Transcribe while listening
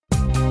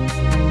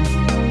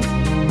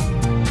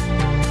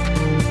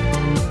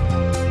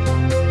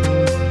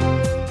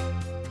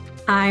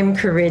I'm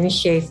Corinne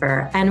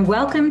Schaefer, and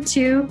welcome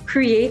to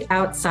Create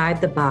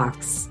Outside the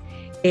Box.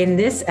 In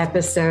this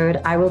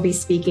episode, I will be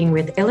speaking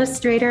with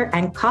illustrator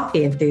and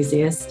coffee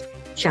enthusiast,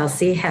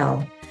 Chelsea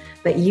Hill,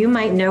 but you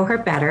might know her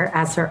better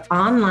as her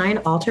online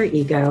alter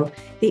ego,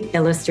 the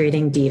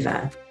Illustrating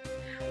Diva.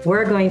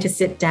 We're going to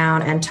sit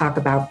down and talk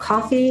about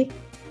coffee,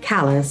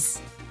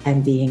 callus,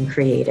 and being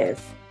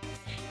creative.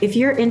 If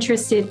you're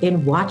interested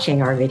in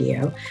watching our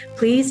video,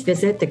 please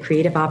visit the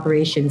Creative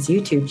Operations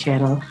YouTube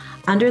channel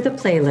under the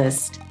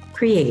playlist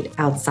Create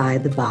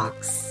Outside the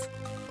Box.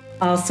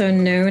 Also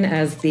known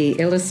as the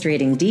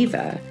Illustrating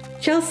Diva,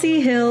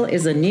 Chelsea Hill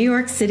is a New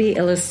York City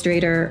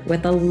illustrator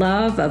with a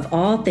love of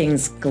all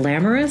things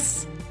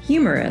glamorous,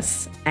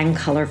 humorous, and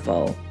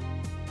colorful.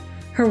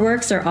 Her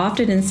works are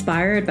often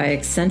inspired by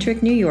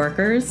eccentric New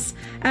Yorkers,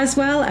 as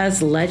well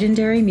as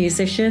legendary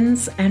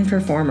musicians and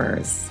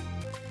performers.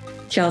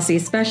 Chelsea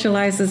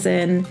specializes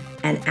in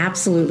and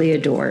absolutely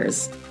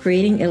adores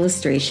creating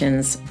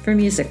illustrations for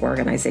music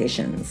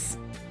organizations.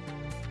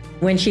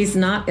 When she's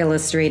not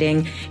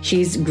illustrating,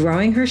 she's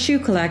growing her shoe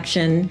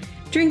collection,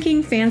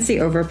 drinking fancy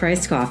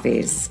overpriced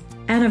coffees,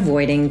 and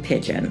avoiding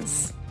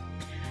pigeons.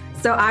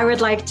 So I would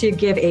like to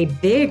give a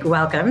big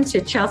welcome to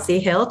Chelsea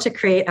Hill to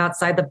Create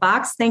Outside the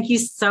Box. Thank you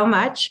so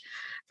much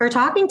for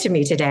talking to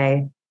me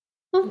today.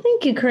 Well,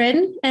 thank you,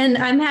 Corinne. And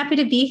I'm happy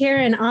to be here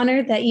and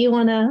honored that you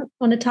want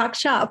to talk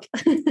shop.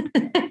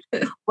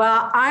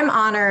 Well, I'm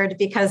honored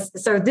because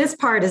this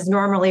part is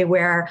normally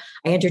where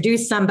I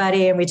introduce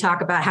somebody and we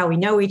talk about how we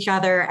know each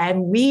other,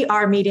 and we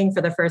are meeting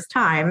for the first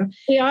time.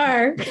 We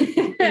are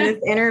in this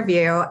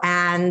interview.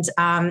 And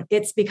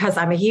it's because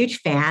I'm a huge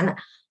fan.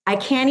 I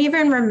can't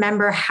even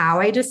remember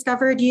how I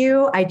discovered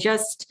you. I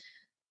just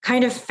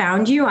kind of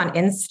found you on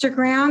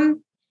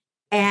Instagram,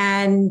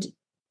 and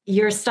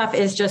your stuff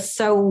is just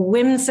so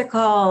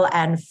whimsical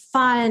and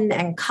fun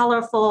and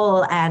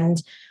colorful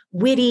and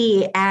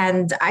witty.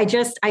 And I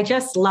just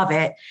love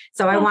it.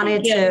 So I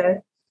wanted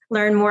to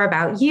learn more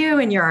about you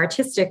and your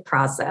artistic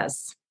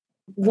process.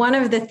 One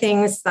of the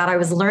things that I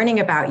was learning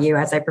about you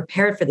as I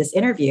prepared for this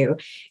interview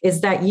is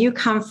that you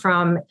come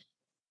from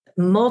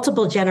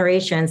multiple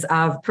generations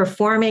of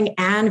performing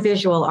and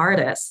visual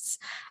artists.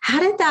 How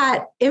did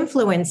that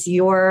influence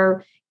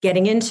your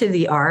getting into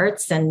the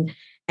arts, and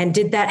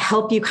did that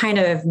help you kind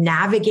of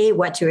navigate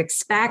what to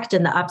expect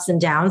and the ups and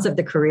downs of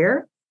the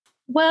career?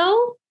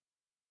 Well,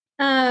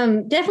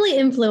 definitely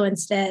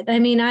influenced it. I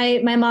mean,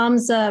 my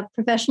mom's a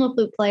professional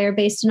flute player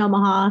based in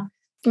Omaha.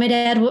 My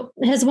dad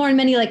has worn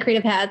many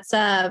creative hats,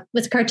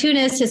 was a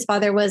cartoonist. His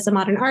father was a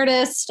modern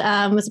artist,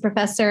 was a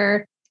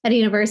professor at a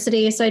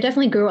university. So I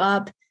definitely grew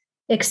up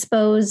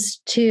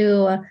exposed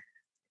to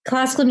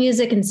classical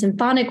music and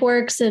symphonic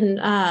works and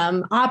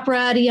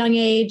opera at a young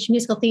age,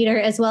 musical theater,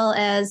 as well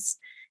as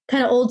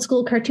kind of old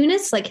school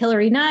cartoonists like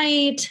Hilary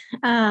Knight,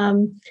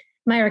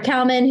 Myra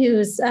Kalman,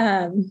 who's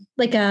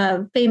like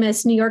a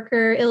famous New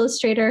Yorker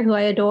illustrator who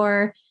I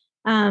adore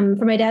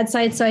from my dad's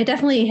side. So I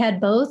definitely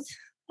had both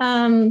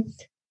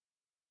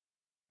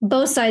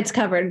sides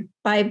covered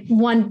by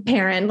one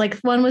parent. Like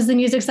one was the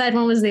music side,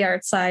 one was the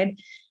art side.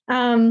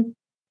 So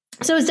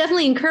it was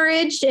definitely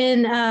encouraged,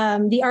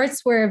 and the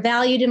arts were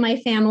valued in my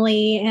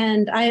family.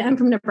 And I'm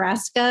from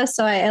Nebraska,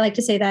 so I like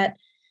to say that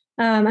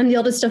I'm the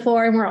oldest of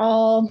four, and we're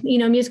all,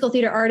 musical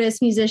theater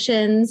artists,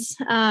 musicians.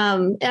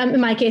 In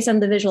my case,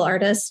 I'm the visual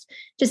artist,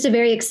 just a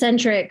very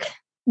eccentric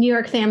New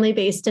York family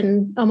based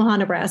in Omaha,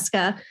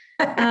 Nebraska.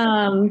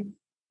 In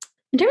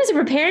terms of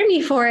preparing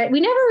me for it, we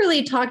never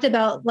really talked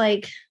about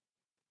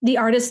the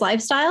artist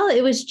lifestyle.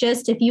 It was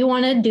just, if you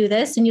want to do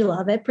this and you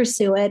love it,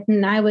 pursue it.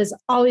 And I was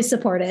always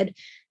supported.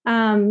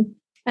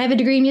 I have a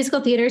degree in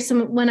musical theater.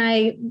 So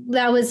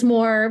that was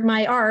more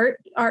my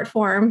art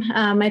form.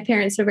 My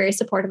parents were very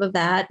supportive of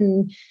that,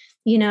 and,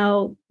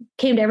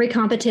 came to every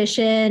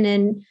competition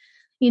and,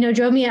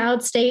 drove me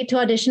out state to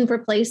audition for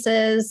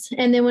places.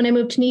 And then when I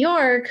moved to New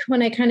York,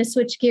 when I kind of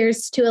switched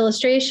gears to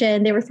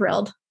illustration, they were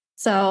thrilled.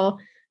 So,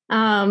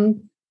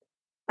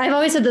 I've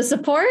always had the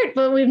support,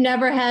 but we've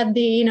never had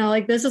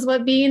the, this is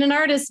what being an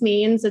artist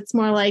means. It's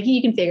more like,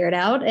 you can figure it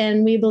out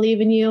and we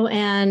believe in you.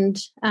 And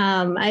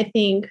I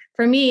think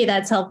for me,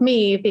 that's helped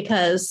me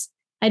because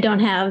I don't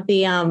have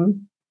the,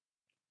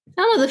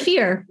 the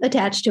fear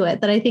attached to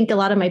it that I think a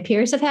lot of my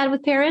peers have had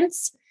with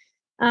parents.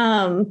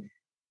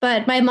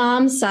 But my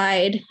mom's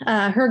side,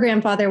 her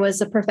grandfather was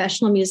a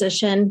professional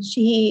musician.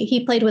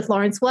 He played with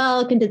Lawrence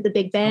Welk and did the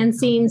big band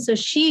scene. So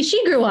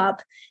she grew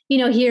up,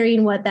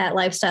 hearing what that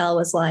lifestyle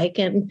was like,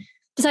 and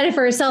decided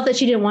for herself that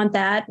she didn't want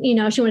that.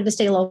 She wanted to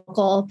stay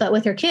local. But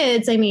with her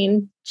kids,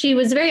 she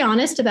was very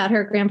honest about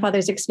her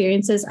grandfather's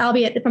experiences,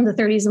 albeit from the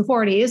 30s and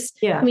 40s.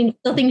 Yeah.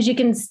 The things you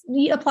can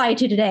apply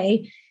to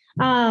today.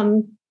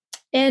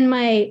 And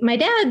my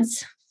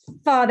dad's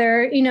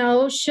father,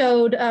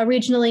 showed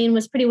regionally and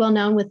was pretty well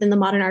known within the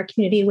modern art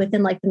community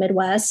within the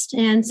Midwest.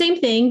 And same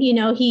thing,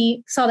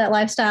 he saw that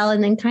lifestyle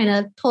and then kind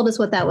of told us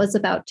what that was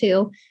about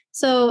too.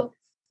 So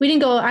I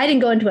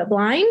didn't go into it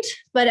blind,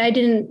 but I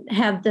didn't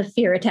have the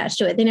fear attached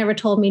to it. They never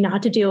told me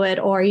not to do it,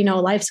 or, you're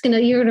going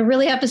to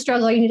really have to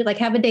struggle. You need to like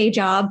have a day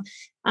job.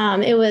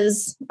 It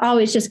was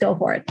always just go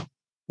for it.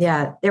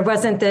 Yeah. There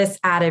wasn't this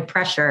added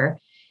pressure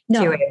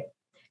to it,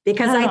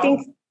 because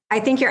I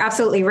think you're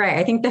absolutely right.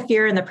 I think the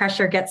fear and the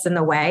pressure gets in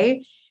the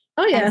way.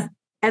 Oh yeah.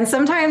 And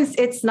sometimes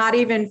it's not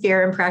even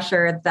fear and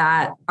pressure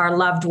that our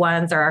loved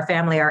ones or our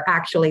family are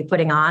actually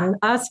putting on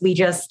us. We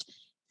just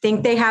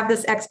think they have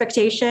this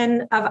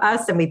expectation of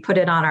us and we put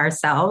it on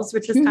ourselves,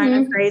 which is kind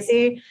of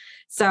crazy.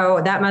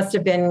 So that must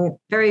have been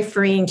very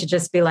freeing to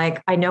just be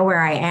like, I know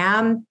where I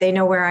am. They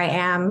know where I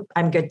am.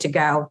 I'm good to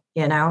go,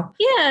 Yeah.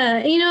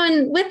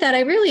 And with that, I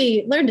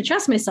really learned to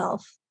trust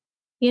myself,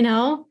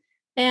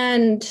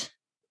 and,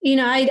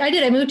 I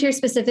did. I moved here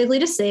specifically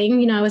to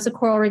sing. I was a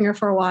choral ringer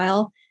for a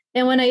while.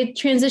 And when I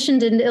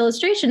transitioned into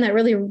illustration, that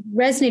really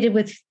resonated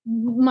with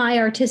my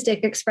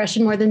artistic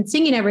expression more than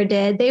singing ever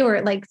did. They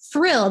were like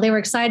thrilled. They were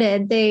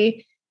excited.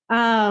 They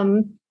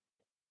were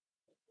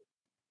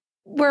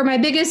my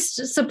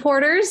biggest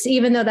supporters,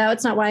 even though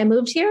that's not why I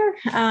moved here.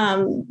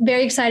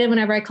 Very excited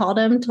whenever I called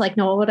them to like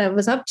know what I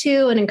was up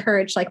to and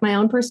encourage like my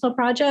own personal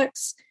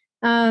projects.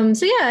 So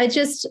yeah,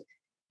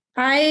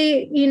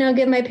 I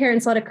give my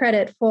parents a lot of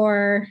credit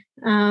for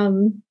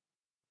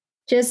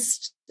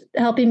just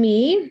helping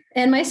me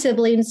and my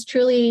siblings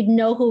truly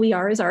know who we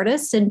are as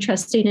artists and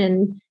trusting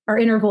in our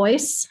inner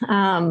voice.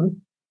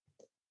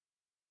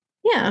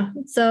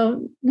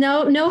 So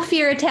no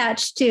fear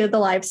attached to the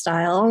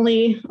lifestyle,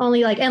 only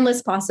like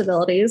endless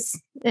possibilities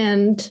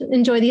and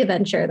enjoy the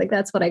adventure. Like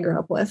that's what I grew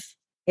up with.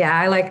 Yeah,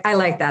 I like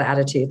that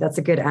attitude. That's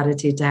a good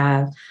attitude to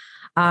have.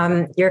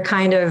 You're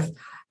kind of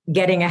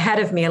getting ahead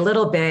of me a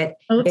little bit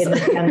in the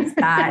sense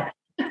that,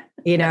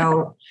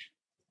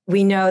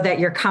 we know that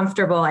you're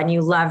comfortable and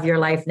you love your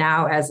life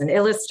now as an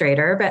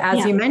illustrator. But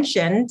as you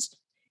mentioned,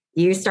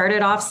 you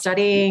started off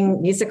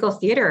studying musical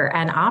theater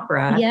and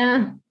opera.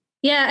 Yeah.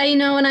 Yeah.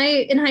 When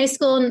in high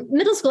school,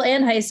 middle school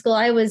and high school,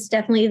 I was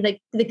definitely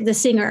the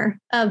singer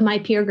of my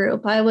peer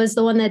group. I was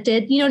the one that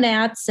did,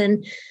 Nats,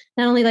 and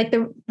not only like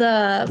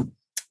the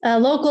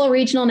local,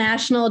 regional,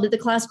 national, did the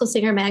classical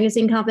singer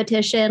magazine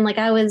competition. Like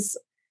I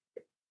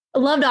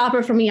loved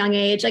opera from a young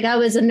age. Like I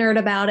was a nerd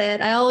about it.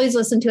 I always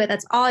listened to it.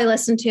 That's all I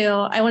listened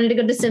to. I wanted to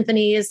go to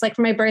symphonies. Like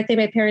for my birthday,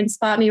 my parents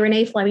bought me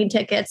Renee Fleming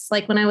tickets.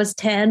 Like when I was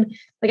 10,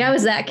 like I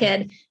was that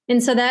kid.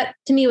 And so that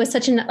to me was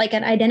such an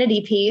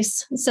identity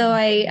piece. So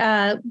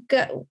I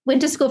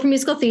went to school for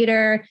musical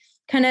theater,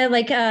 kind of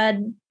like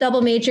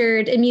double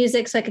majored in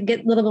music so I could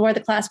get a little bit more of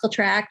the classical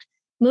track.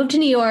 Moved to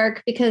New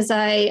York because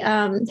I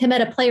had met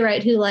a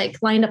playwright who like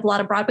lined up a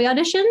lot of Broadway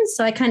auditions.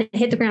 So I kind of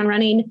hit the ground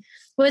running.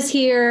 Was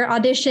here,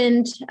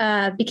 auditioned,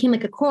 became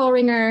like a choral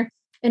ringer.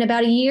 And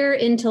about a year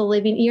and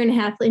a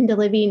half into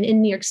living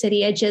in New York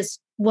City, it just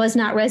was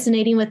not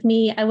resonating with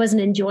me. I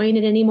wasn't enjoying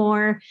it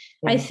anymore.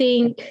 Yeah.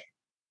 The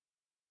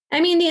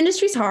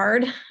industry's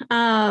hard.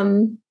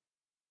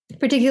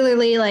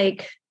 Particularly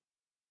like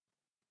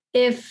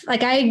if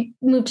like I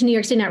moved to New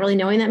York City, not really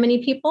knowing that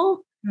many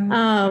people.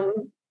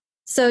 Mm-hmm.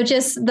 So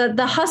just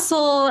the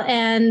hustle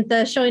and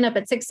the showing up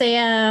at 6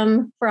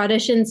 a.m. for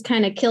auditions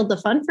kind of killed the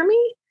fun for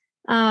me.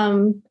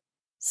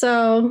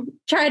 So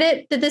tried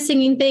it, did the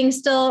singing thing.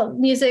 Still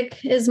music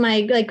is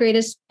my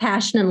greatest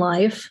passion in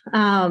life.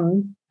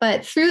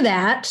 But through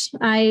that,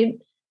 I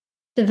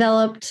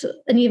developed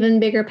an even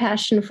bigger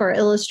passion for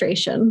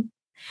illustration.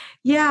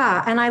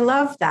 Yeah. And I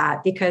love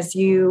that because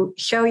you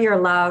show your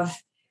love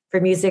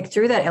for music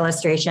through that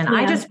illustration. Yeah.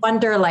 I just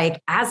wonder,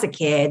 like as a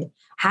kid,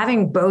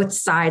 having both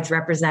sides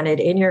represented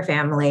in your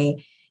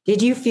family,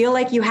 did you feel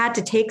like you had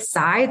to take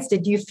sides?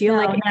 Did you feel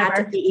like it had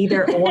to be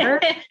either or?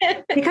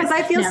 Because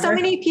I feel so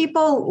many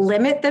people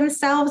limit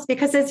themselves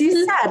because as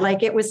you said,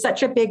 like it was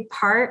such a big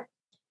part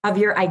of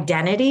your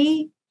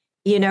identity.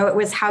 It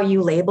was how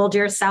you labeled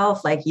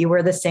yourself. Like you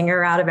were the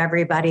singer out of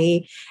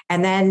everybody.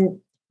 And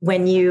then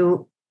when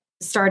you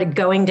started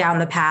going down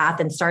the path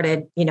and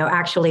started,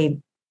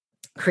 actually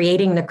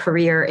creating the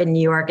career in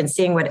New York and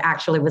seeing what it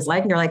actually was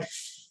like, and you're like,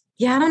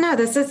 yeah, I don't know,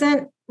 this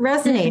isn't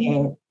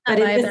resonating. But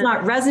it is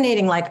not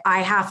resonating. Like I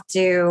have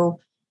to,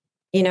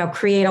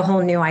 create a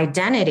whole new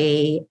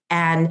identity.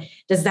 And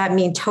does that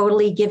mean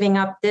totally giving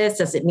up this?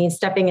 Does it mean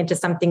stepping into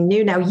something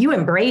new? Now you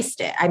embraced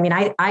it. I mean,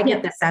 I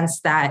get the sense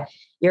that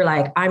you're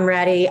like, I'm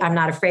ready. I'm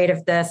not afraid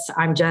of this.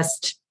 I'm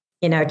just,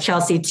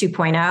 Chelsea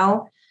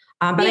 2.0.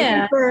 But I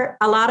think for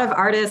a lot of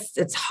artists,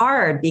 it's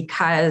hard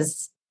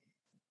because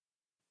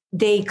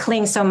they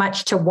cling so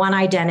much to one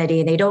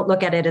identity and they don't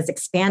look at it as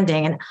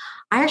expanding. And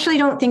I actually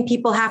don't think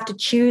people have to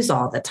choose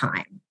all the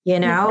time.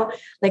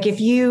 Like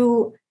if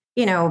you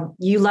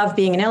love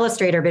being an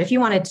illustrator, but if you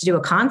wanted to do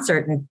a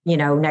concert and,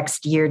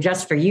 next year,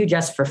 just for you,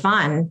 just for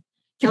fun,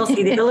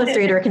 Chelsea, the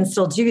illustrator can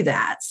still do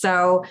that.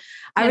 So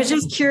I was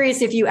just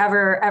curious if you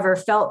ever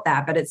felt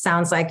that, but it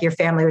sounds like your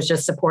family was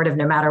just supportive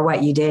no matter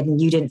what you did.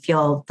 And you didn't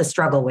feel the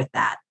struggle with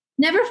that.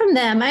 Never from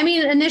them. I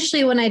mean,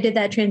 initially when I did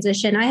that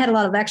transition, I had a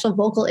lot of actual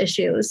vocal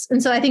issues.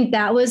 And so I think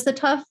that was the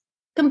tough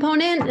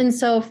component. And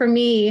so for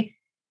me,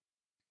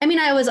 I mean,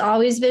 I was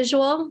always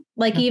visual.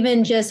 Like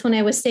even just when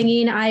I was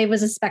singing, I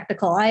was a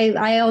spectacle.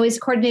 I always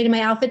coordinated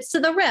my outfits to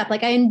the rep.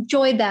 Like I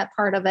enjoyed that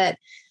part of it.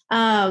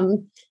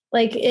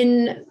 Like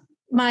in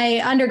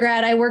my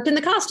undergrad, I worked in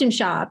the costume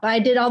shop. I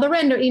did all the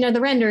the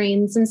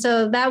renderings. And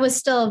so that was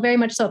still very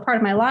much so a part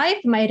of my life.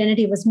 My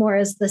identity was more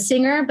as the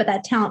singer, but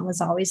that talent was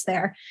always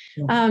there.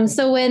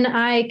 So when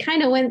I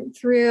kind of went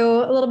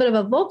through a little bit of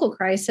a vocal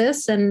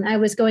crisis and I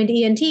was going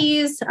to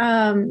ENTs,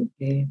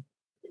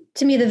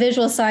 to me, the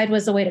visual side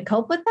was a way to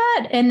cope with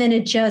that. And then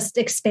it just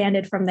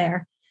expanded from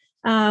there.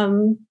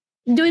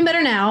 Doing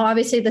better now.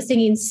 Obviously, the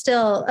singing's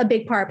still a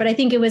big part, but I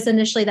think it was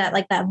initially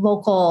that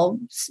vocal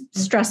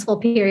stressful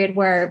period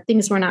where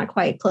things were not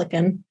quite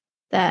clicking.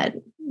 That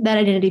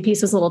identity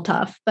piece was a little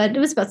tough, but it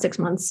was about 6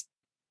 months.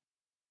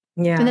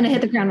 Yeah. And then I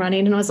hit the ground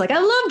running and I was like, I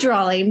love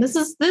drawing. This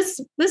is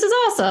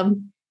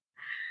awesome.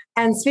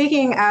 And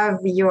speaking of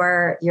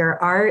your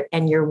art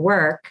and your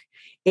work,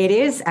 it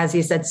is, as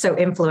you said, so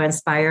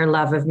influenced by your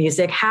love of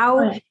music.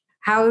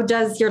 How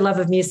does your love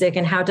of music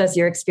and how does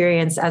your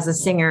experience as a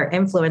singer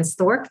influence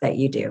the work that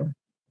you do?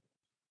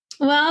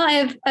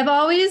 Well, I've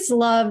always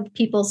loved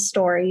people's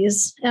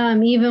stories.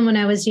 Even when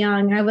I was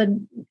young, I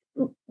would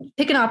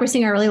pick an opera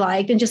singer I really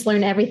liked and just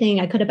learn everything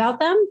I could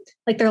about them,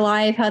 like their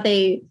life, how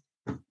they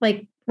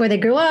where they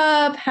grew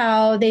up,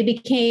 how they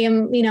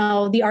became,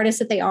 the artists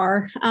that they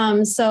are.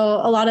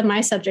 So a lot of my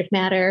subject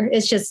matter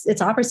is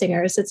it's opera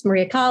singers. It's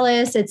Maria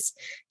Callas, it's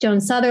Joan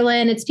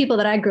Sutherland. It's people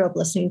that I grew up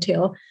listening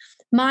to.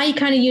 My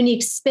kind of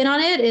unique spin on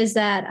it is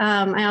that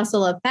I also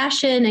love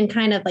fashion and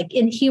kind of like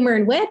in humor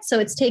and wit. So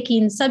it's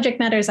taking subject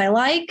matters I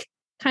like,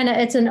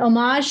 it's an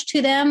homage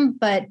to them,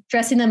 but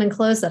dressing them in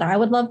clothes that I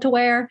would love to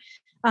wear,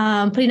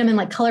 putting them in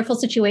like colorful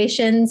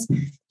situations,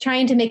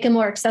 trying to make them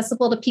more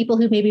accessible to people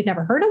who maybe have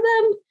never heard of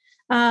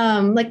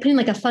them, like putting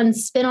like a fun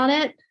spin on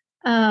it.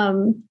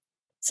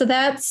 So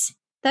that's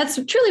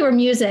truly where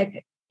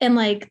music and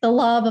like the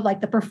love of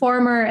like the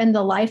performer and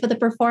the life of the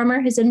performer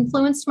has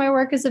influenced my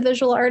work as a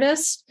visual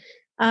artist.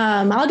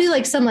 I'll do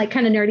like some like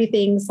kind of nerdy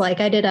things.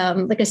 Like I did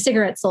like a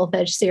cigarette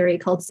solfege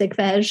series called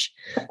Sigfege.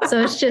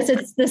 So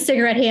it's the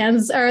cigarette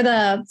hands or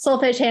the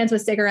solfege hands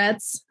with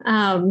cigarettes.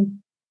 So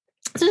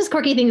just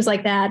quirky things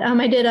like that.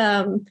 I did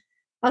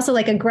also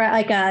like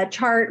a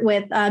chart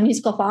with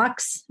musical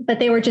clocks, but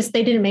they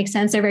didn't make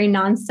sense. They're very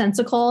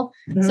nonsensical.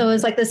 Mm-hmm. So it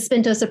was like the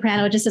spinto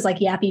soprano just is like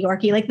yappy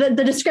yorkie. Like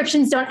the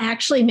descriptions don't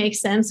actually make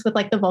sense with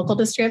like the vocal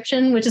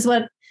description, which is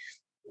what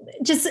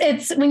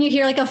it's when you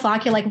hear like a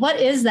flock, you're like, what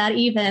is that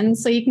even?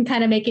 So you can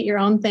kind of make it your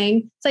own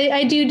thing. So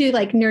I do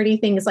like nerdy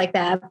things like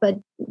that, but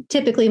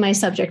typically my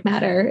subject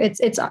matter,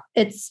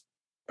 it's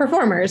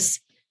performers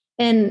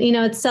and,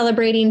 it's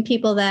celebrating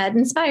people that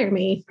inspire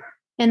me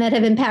and that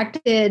have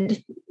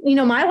impacted,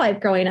 my life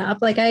growing up.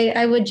 Like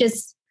I would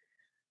just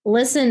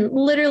listen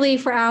literally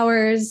for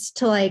hours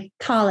to like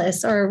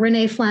Callas or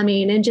Renee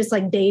Fleming and just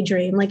like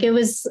daydream. Like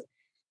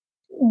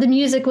the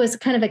music was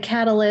kind of a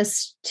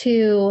catalyst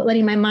to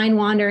letting my mind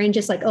wander and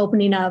just like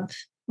opening up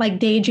like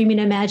daydreaming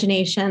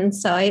imagination.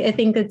 So I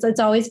think it's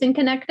always been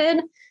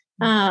connected.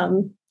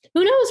 Who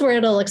knows where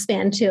it'll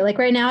expand to? Like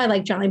right now I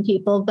like drawing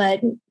people,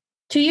 but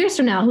 2 years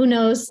from now, who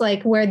knows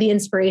like where the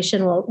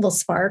inspiration will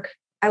spark.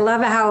 I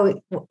love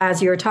how,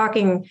 as you were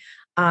talking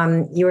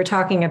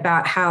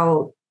about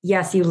how,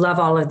 yes, you love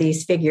all of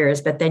these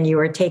figures, but then you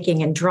were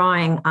taking and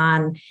drawing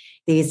on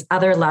these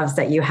other loves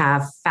that you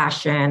have,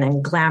 fashion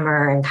and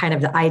glamour and kind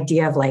of the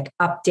idea of like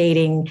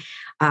updating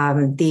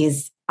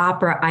these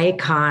opera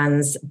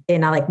icons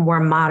in a like more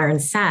modern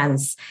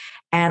sense.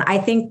 And I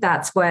think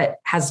that's what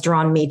has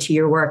drawn me to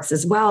your works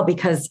as well,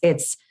 because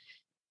it's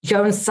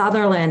Joan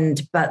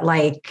Sutherland, but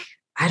like,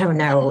 I don't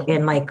know,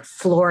 in like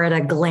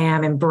Florida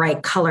glam and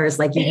bright colors,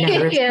 like you've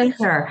never seen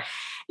her.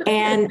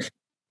 And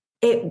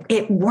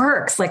it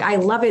works. Like, I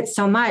love it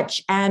so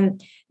much. And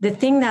the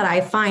thing that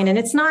I find, and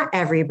it's not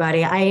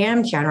everybody, I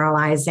am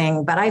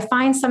generalizing, but I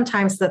find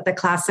sometimes that the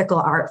classical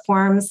art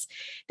forms,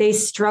 they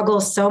struggle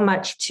so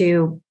much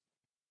to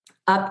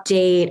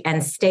update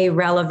and stay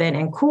relevant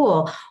and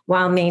cool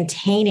while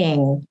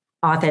maintaining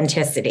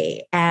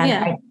authenticity.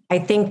 And I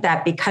think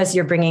that because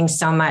you're bringing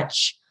so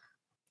much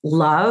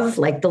love,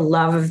 like the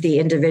love of the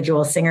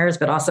individual singers,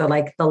 but also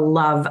like the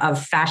love of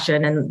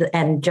fashion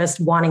and just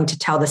wanting to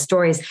tell the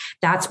stories.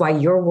 That's why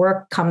your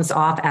work comes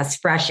off as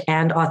fresh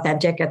and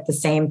authentic at the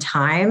same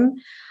time.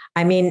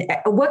 I mean,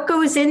 what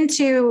goes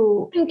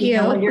into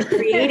when you're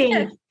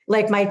creating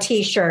like my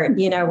t-shirt,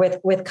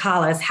 with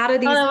Callas? How do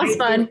these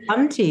ideas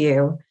come to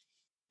you?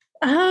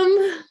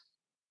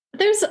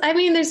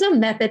 There's no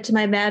method to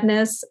my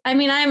madness. I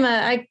mean, I'm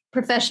a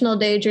professional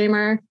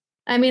daydreamer.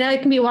 I mean, I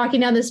can be walking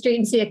down the street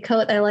and see a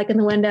coat that I like in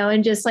the window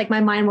and just like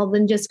my mind will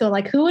then just go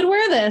like, who would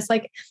wear this?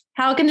 Like,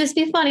 how can this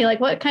be funny? Like,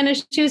 what kind of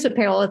shoes would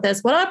pair well with this?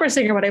 What opera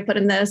singer would I put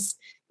in this?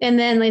 And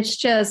then it's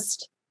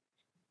just,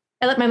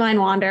 I let my mind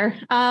wander.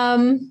 I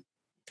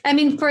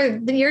mean, for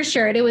your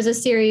shirt, it was a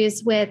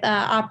series with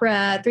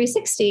Opera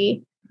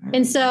 360.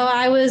 And so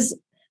I was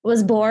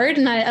bored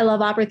and I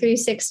love Opera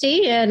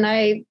 360. And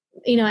I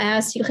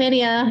asked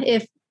Eugenia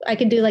if I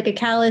could do like a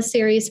Callis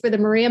series for the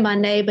Maria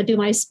Monday, but do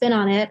my spin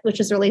on it, which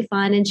was really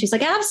fun. And she's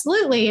like,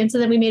 absolutely. And so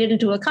then we made it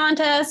into a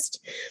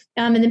contest.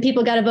 And then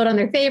people got to vote on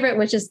their favorite,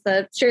 which is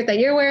the shirt that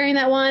you're wearing,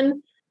 that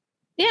one.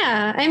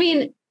 Yeah. I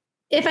mean,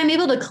 if I'm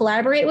able to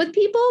collaborate with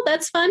people,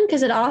 that's fun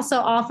because it also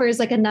offers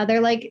like another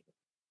like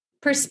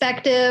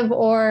perspective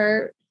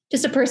or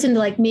just a person to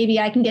like, maybe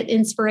I can get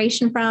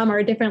inspiration from, or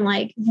a different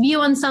like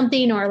view on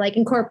something, or like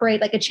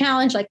incorporate like a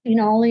challenge, like,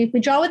 only if we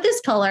draw with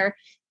this color,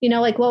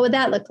 like what would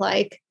that look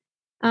like?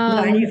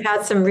 And you've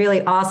had some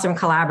really awesome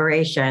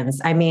collaborations.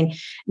 I mean,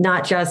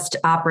 not just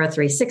Opera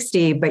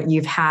 360, but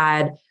you've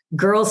had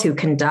Girls Who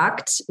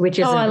Conduct, which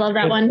is I love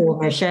that one. Cool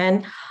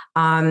mission.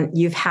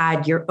 You've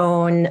had your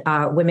own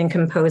Women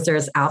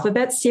Composers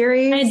Alphabet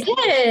series.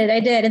 I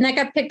did. And that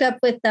got picked up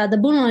with the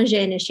Boulanger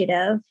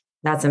Initiative.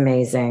 That's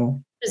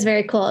amazing. It's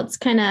very cool. It's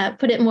kind of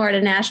put it more at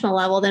a national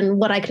level than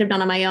what I could have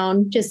done on my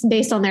own, just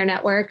based on their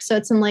network. So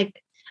it's in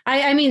like,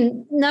 I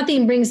mean,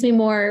 nothing brings me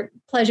more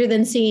pleasure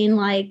than seeing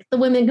like the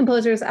Women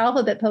Composers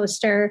Alphabet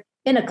poster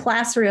in a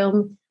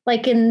classroom,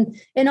 like in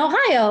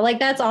Ohio. Like,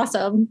 that's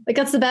awesome. Like,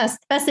 that's the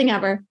best thing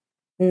ever.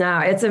 No,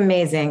 it's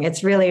amazing.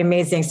 It's really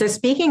amazing. So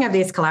speaking of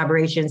these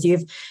collaborations,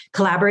 you've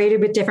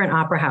collaborated with different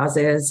opera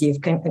houses.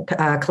 You've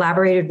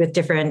collaborated with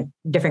different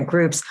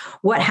groups.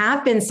 What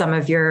have been some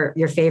of your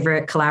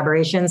favorite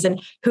collaborations,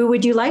 and who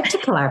would you like to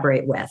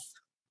collaborate with?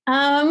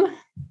 I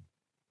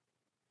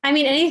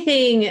mean,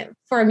 anything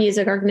for a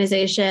music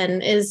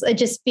organization it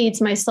just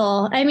feeds my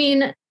soul. I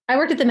mean, I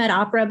worked at the Met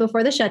Opera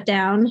before the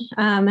shutdown.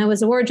 I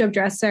was a wardrobe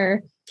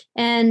dresser.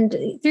 And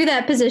through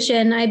that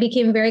position, I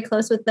became very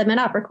close with the Met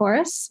Opera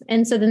Chorus.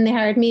 And so then they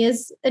hired me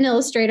as an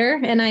illustrator,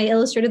 and I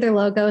illustrated their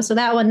logo. So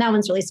that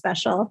one's really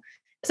special.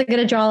 So I got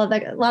to draw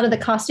a lot of the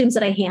costumes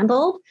that I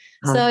handled.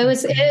 So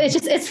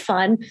it's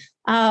fun.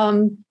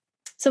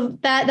 So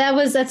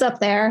that's up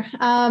there.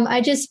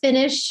 I just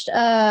finished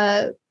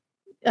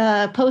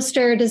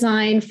poster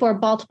design for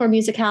Baltimore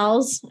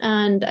Musicals,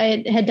 and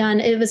I had done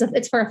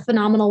it's for a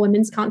Phenomenal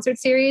Women's Concert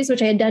Series,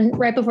 which I had done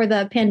right before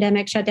the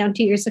pandemic shut down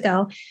 2 years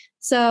ago.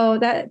 So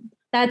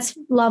that's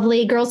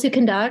lovely. Girls Who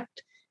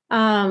Conduct,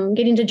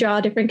 getting to draw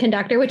a different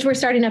conductor, which we're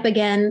starting up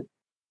again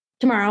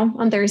tomorrow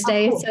on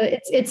Thursday. Oh, cool. So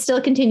it's still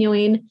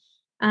continuing.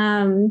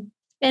 And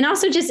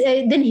also just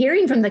then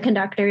hearing from the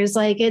conductors,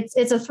 like it's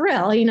a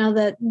thrill,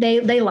 that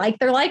they like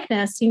their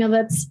likeness.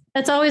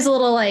 That's always a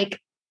little like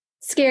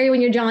scary when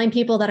you're drawing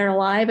people that are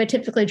alive. I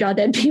typically draw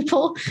dead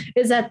people,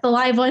 is that the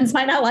live ones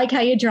might not like how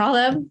you draw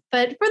them,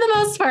 but for the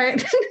most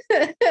part,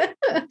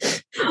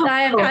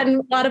 I have gotten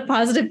a lot of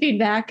positive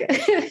feedback.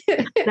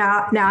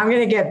 Now I'm going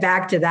to get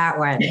back to that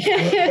one.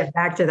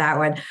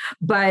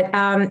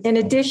 But in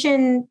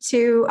addition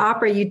to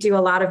opera, you do a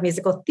lot of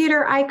musical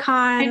theater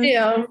icons.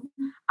 I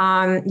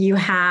do. You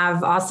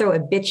have also a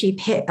bitchy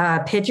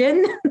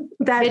pigeon.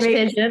 That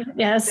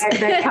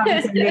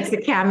comes and makes a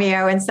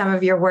cameo in some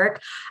of your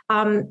work.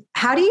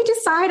 How do you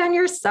decide on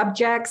your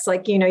subjects?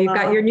 Like, you've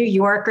got your New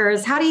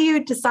Yorkers. How do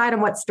you decide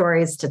on what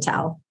stories to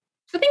tell?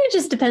 I think it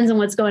just depends on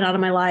what's going on in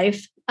my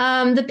life.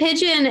 The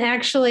pigeon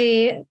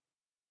actually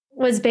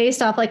was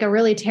based off like a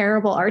really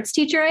terrible arts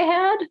teacher I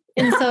had.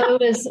 And so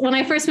it was when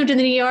I first moved to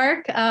New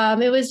York,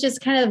 it was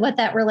just kind of what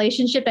that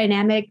relationship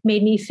dynamic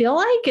made me feel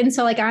like. And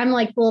so like, I'm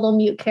like the little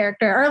mute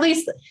character, or at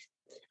least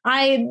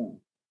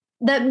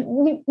that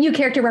new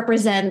character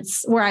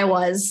represents where I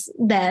was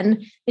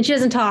then, and she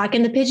doesn't talk,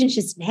 and the pigeon's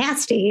just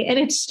nasty, and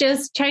it's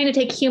just trying to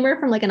take humor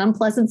from like an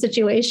unpleasant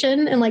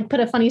situation and like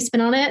put a funny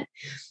spin on it.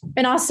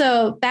 And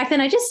also back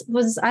then I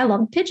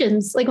loved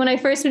pigeons. Like when I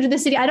first moved to the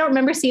city, I don't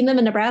remember seeing them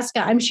in Nebraska.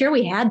 I'm sure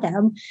we had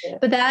them,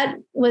 but that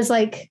was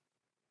like,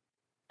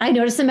 I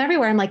noticed them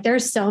everywhere. I'm like,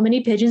 there's so many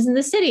pigeons in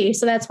the city.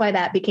 So that's why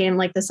that became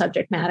like the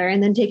subject matter.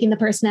 And then taking the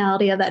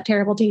personality of that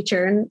terrible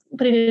teacher and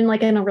putting it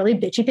in a really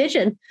bitchy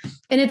pigeon.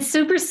 And it's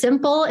super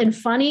simple and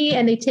funny.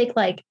 And they take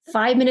like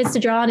 5 minutes to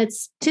draw. And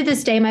it's to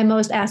this day, my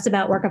most asked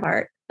about work of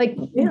art, like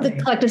really? The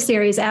collective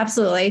series.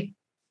 Absolutely.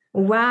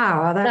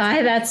 Wow.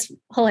 That's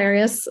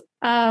hilarious.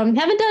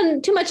 Haven't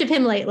done too much of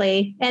him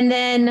lately. And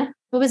then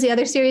what was the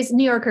other series?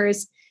 New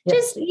Yorkers.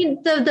 Yes.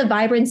 Just the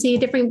vibrancy,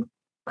 different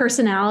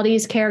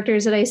personalities,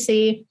 characters that I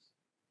see.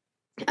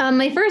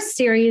 My first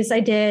series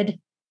I did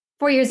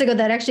 4 years ago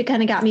that actually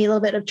kind of got me a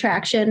little bit of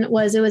traction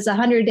was a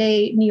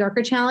 100-day New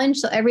Yorker challenge.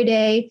 So every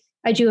day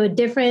I drew a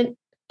different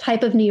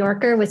type of New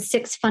Yorker with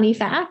 6 funny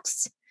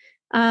facts.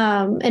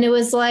 And it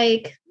was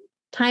like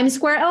Times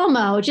Square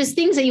Elmo, just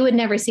things that you would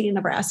never see in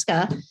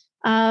Nebraska.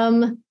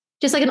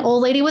 Just like an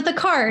old lady with a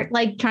cart,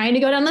 like trying to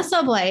go down the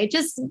subway,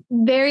 just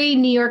very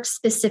New York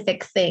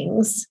specific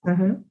things.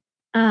 Mm-hmm.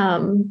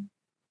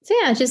 So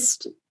yeah, it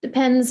just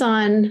depends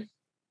on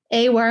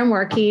where I'm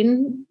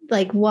working,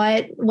 like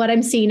what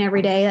I'm seeing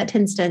every day. That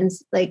tends to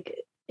like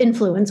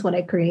influence what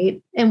I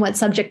create and what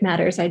subject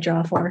matters I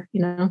draw for,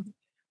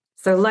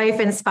 So life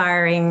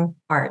inspiring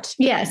art.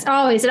 Yes,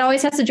 always. It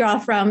always has to draw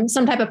from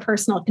some type of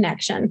personal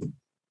connection.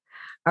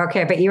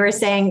 Okay, but you were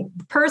saying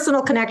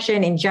personal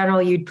connection in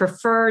general, you'd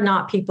prefer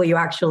not people you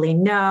actually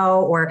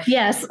know, or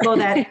yes, people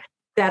that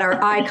that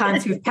are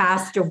icons who've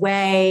passed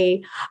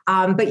away.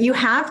 But you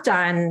have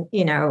done,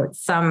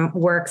 some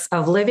works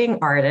of living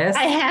artists.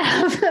 I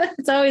have.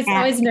 It's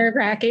always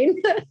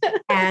nerve-wracking.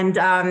 And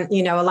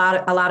a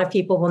lot of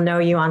people will know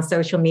you on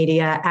social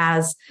media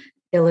as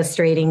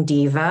Illustrating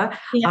Diva.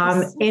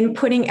 Yes. In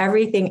putting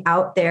everything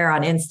out there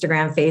on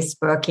Instagram,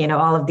 Facebook,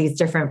 all of these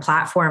different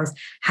platforms,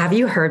 have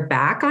you heard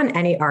back on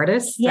any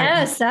artists?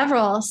 Yes,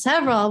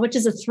 several, which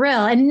is a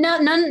thrill, and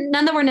none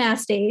that were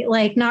nasty.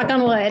 Like, knock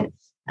on wood.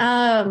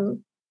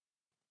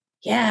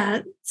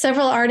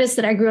 Several artists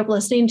that I grew up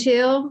listening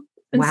to.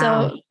 And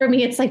so for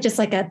me, it's like just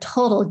like a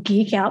total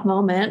geek out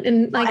moment.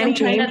 And like, I'm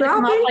trying to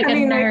come off like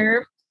a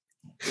nerve.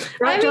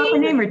 Drop a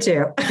name or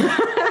two.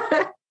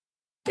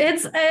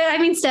 It's,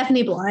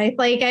 Stephanie Blythe.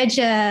 Like, I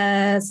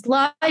just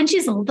love, and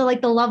she's the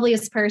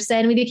loveliest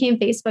person. We became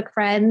Facebook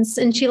friends,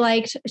 and she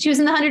was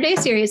in the 100 Day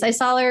series. I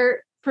saw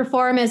her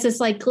perform as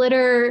this like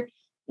glitter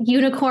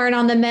unicorn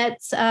on the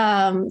Met's,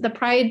 the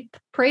Pride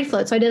Parade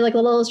float. So I did like a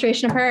little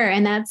illustration of her,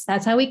 and that's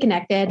how we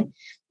connected.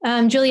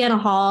 Juliana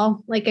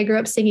Hall, like I grew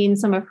up singing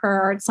some of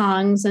her art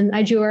songs, and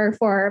I drew her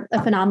for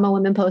a Phenomenal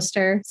Women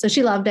poster. So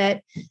she loved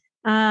it.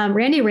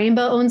 Randy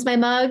Rainbow owns my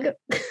mug.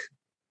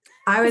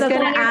 I was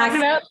going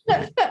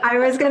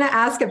to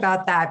ask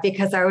about that,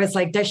 because I was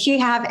like, does she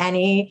have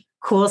any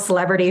cool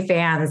celebrity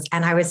fans?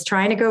 And I was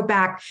trying to go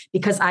back,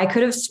 because I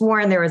could have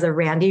sworn there was a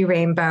Randy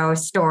Rainbow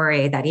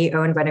story that he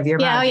owned one of your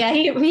mugs. Oh yeah.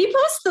 He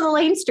posted the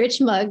Elaine Stritch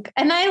mug.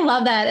 And I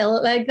love that.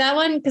 Like that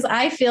one, because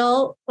I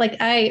feel like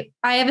I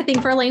have a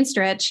thing for Elaine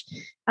Stritch.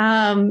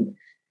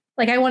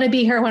 Like I want to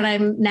be her when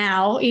I'm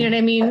now, you know what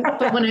I mean?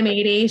 But when I'm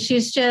 80,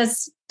 she's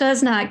just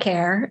does not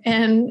care.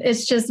 And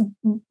it's just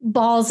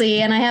ballsy.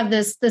 And I have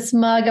this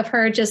mug of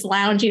her just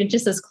lounging,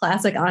 just this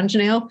classic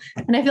ingenue.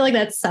 And I feel like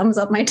that sums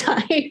up my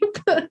type.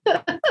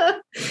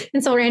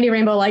 And so Randy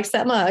Rainbow likes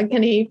that mug,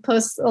 and he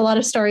posts a lot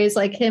of stories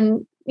like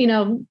him,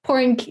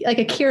 pouring like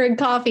a Keurig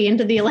coffee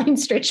into the Elaine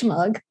Stritch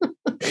mug.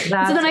 So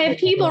then I have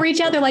people reach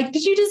out. They're like,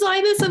 did you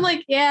design this? I'm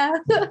like, yeah.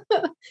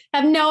 I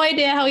have no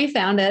idea how he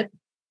found it,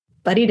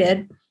 but he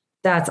did.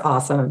 That's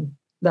awesome.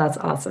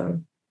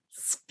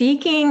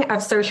 Speaking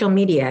of social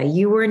media,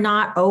 you were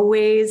not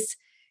always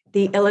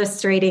the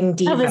Illustrating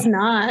Diva. I was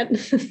not.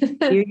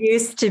 You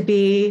used to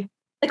be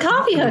the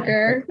coffee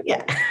hooker.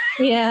 Yeah.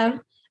 Yeah.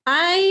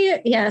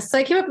 So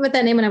I came up with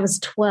that name when I was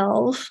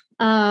 12.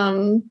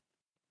 I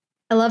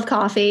love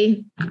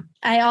coffee.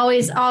 I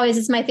always,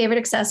 it's my favorite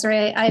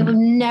accessory.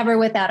 I'm never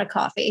without a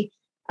coffee.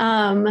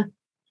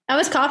 I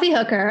was coffee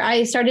hooker.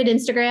 I started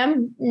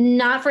Instagram,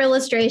 not for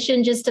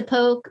illustration, just to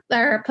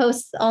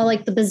post all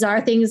like the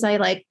bizarre things I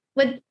like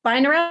would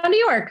find around New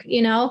York,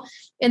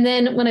 And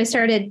then when I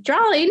started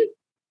drawing,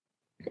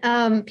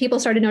 people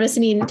started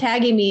noticing me and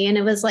tagging me, and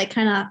it was like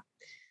kind of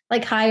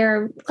like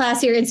higher,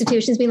 classier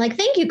institutions being like,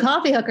 "Thank you,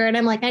 coffee hooker." And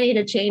I'm like, I need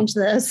to change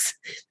this.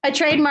 I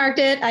trademarked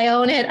it. I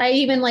own it. I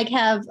even like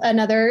have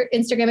another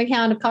Instagram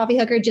account of coffee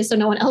hooker just so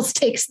no one else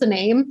takes the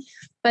name.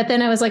 But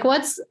then I was like,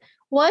 what's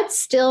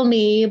still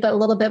me, but a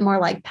little bit more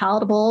like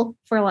palatable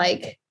for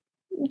like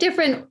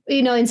different,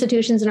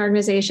 institutions and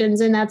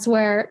organizations. And that's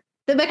where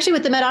actually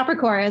with the Met Opera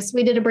Chorus,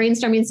 we did a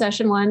brainstorming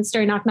session once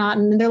during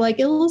Akhenaten, and they're like,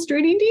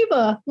 Illustrating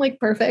Diva. I'm like,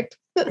 perfect.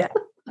 Yeah.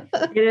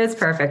 It is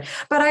perfect.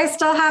 But I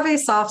still have a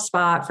soft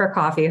spot for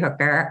coffee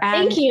hooker.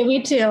 Thank you.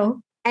 Me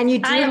too. And you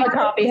do. I am a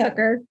coffee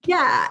hooker.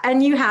 Yeah.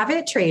 And you have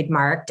it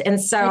trademarked.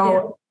 And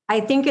so I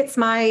think it's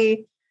my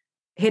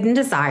hidden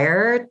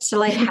desire to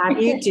like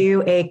have you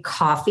do a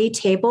coffee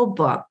table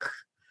book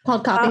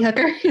called Coffee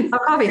Hooker. A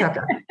coffee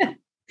hooker. So.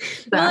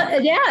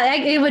 Well, yeah,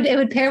 it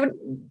would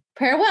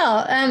pair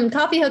well.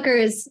 Coffee hooker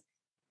is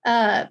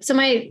they're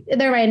my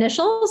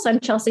initials. I'm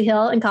Chelsea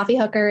Hill, and Coffee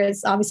Hooker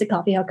is obviously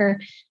Coffee Hooker.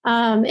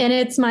 And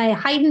it's my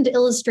heightened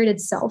illustrated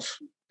self.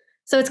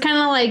 So it's kind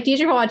of like, did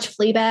you ever watch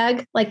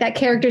Fleabag? Like that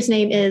character's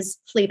name is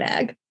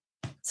Fleabag.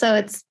 So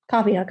it's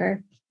Coffee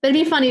Hooker. But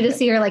it'd be funny to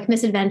see her like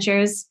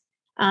misadventures.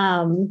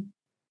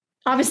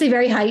 Obviously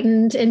very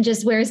heightened, and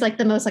just wears like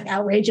the most like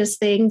outrageous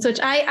things,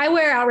 which I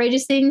wear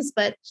outrageous things,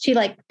 but she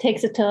like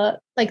takes it to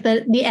like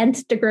the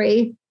nth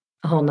degree.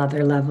 A whole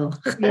nother level.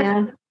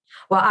 Yeah.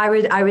 Well,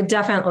 I would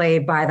definitely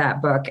buy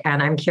that book,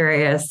 and I'm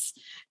curious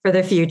for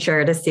the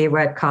future to see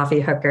what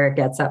Coffee Hooker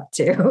gets up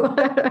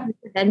to.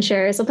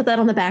 Adventures. I'll put that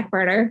on the back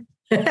burner.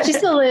 She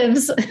still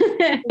lives.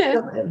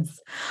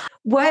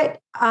 What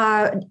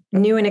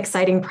new and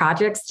exciting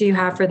projects do you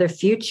have for the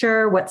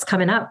future? What's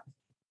coming up?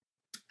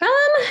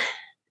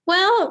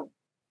 Well,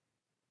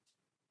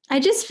 I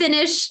just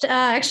finished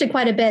actually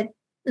quite a bit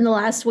in the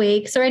last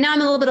week. So right now I'm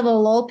in a little bit of a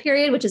lull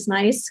period, which is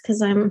nice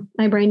because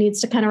my brain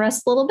needs to kind of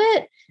rest a little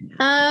bit.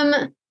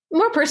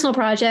 More personal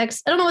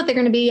projects. I don't know what they're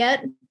going to be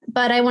yet,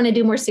 but I want to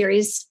do more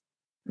series.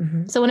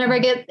 Mm-hmm. So whenever I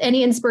get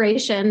any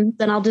inspiration,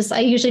 then I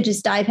usually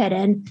just dive head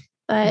in.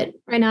 But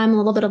right now I'm in a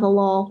little bit of a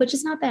lull, which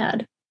is not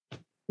bad.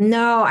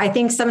 No, I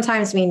think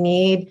sometimes we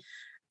need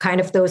kind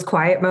of those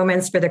quiet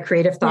moments for the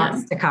creative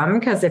thoughts to come.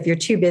 Because if you're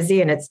too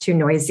busy and it's too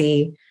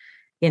noisy,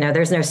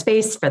 there's no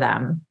space for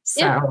them.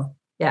 So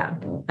yeah,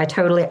 I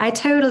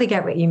totally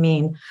get what you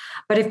mean.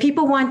 But if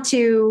people want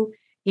to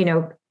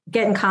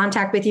get in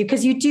contact with you?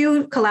 Because you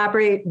do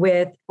collaborate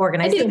with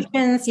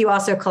organizations. You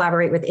also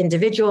collaborate with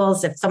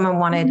individuals. If someone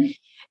wanted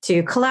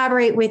to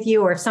collaborate with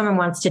you, or if someone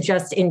wants to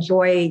just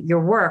enjoy your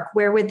work,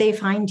 where would they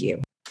find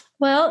you?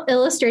 Well,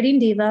 Illustrating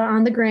Diva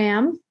on the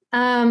gram,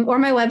 or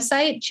my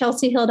website,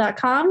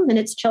 chelseahill.com, and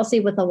it's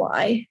Chelsea with a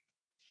Y,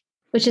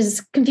 which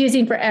is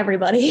confusing for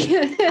everybody.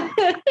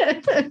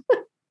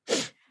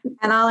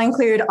 And I'll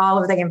include all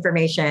of the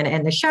information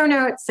in the show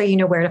notes so you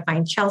know where to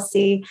find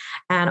Chelsea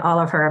and all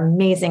of her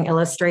amazing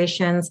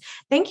illustrations.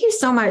 Thank you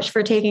so much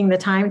for taking the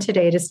time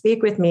today to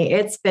speak with me.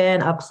 It's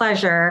been a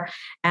pleasure,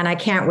 and I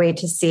can't wait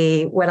to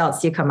see what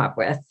else you come up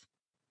with.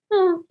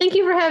 Oh, thank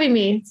you for having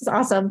me. It's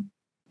awesome.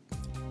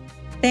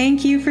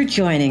 Thank you for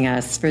joining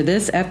us for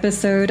this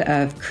episode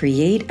of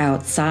Create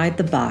Outside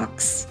the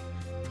Box.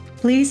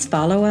 Please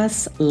follow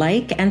us,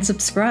 like, and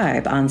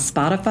subscribe on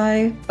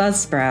Spotify,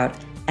 Buzzsprout,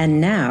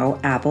 and now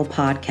Apple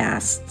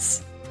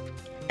Podcasts.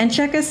 And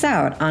check us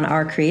out on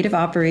our Creative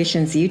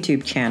Operations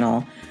YouTube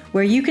channel,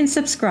 where you can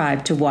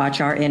subscribe to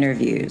watch our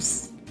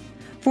interviews.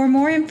 For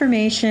more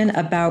information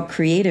about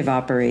Creative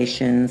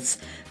Operations,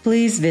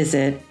 please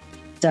visit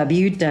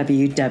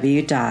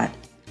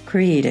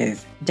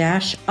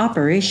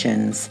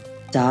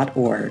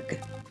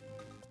www.creative-operations.org.